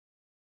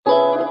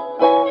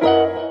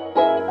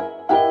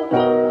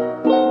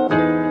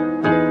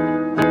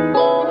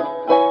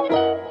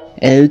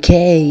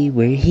Okay,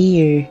 we're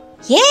here.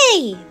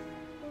 Yay!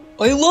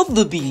 I love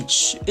the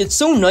beach. It's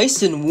so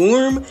nice and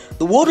warm,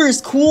 the water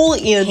is cool,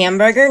 and—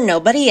 Hamburger,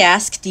 nobody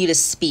asked you to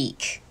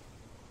speak.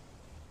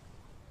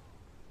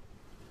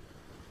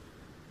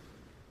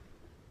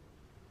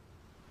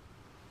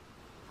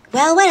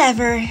 Well,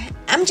 whatever.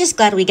 I'm just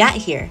glad we got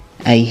here.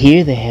 I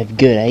hear they have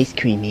good ice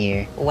cream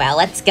here. Well,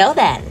 let's go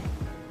then.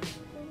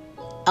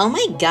 Oh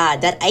my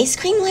god, that ice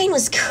cream line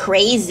was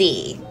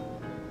crazy.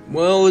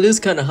 well, it is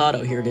kinda hot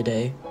out here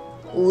today.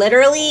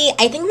 Literally,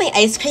 I think my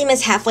ice cream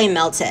is halfway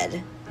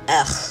melted.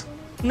 Ugh.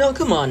 No,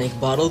 come on, Ink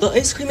Bottle, the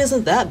ice cream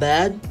isn't that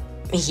bad.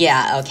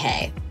 Yeah,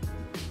 okay.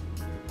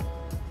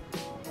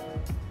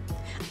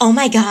 Oh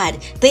my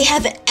god, they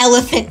have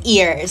elephant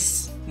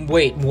ears.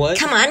 Wait, what?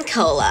 Come on,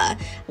 Cola.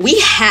 We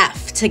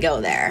have to go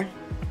there.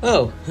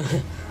 Oh,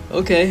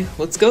 okay,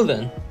 let's go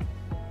then.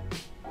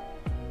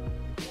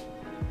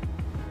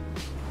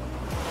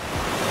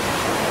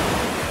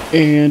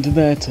 And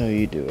that's how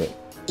you do it.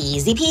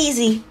 Easy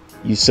peasy.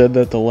 You said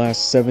that the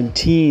last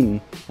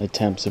 17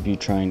 attempts of you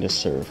trying to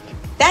surf.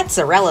 That's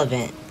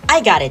irrelevant.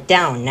 I got it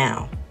down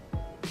now.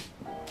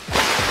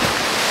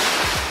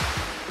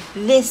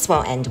 This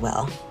won't end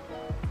well.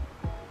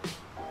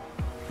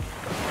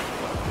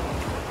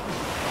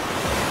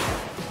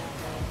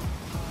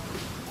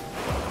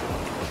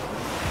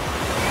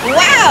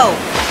 Wow!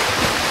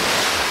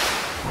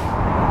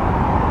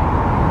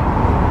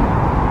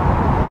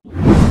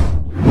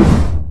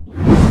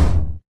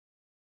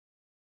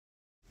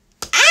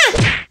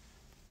 Ah!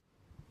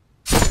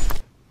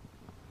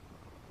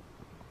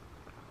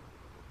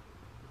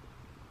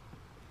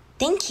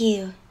 Thank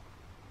you.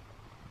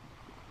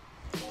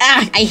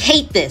 Ah, I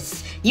hate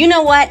this. You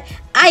know what?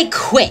 I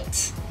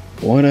quit.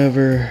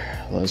 Whatever,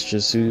 let's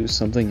just do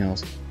something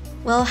else.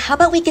 Well, how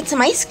about we get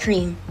some ice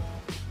cream?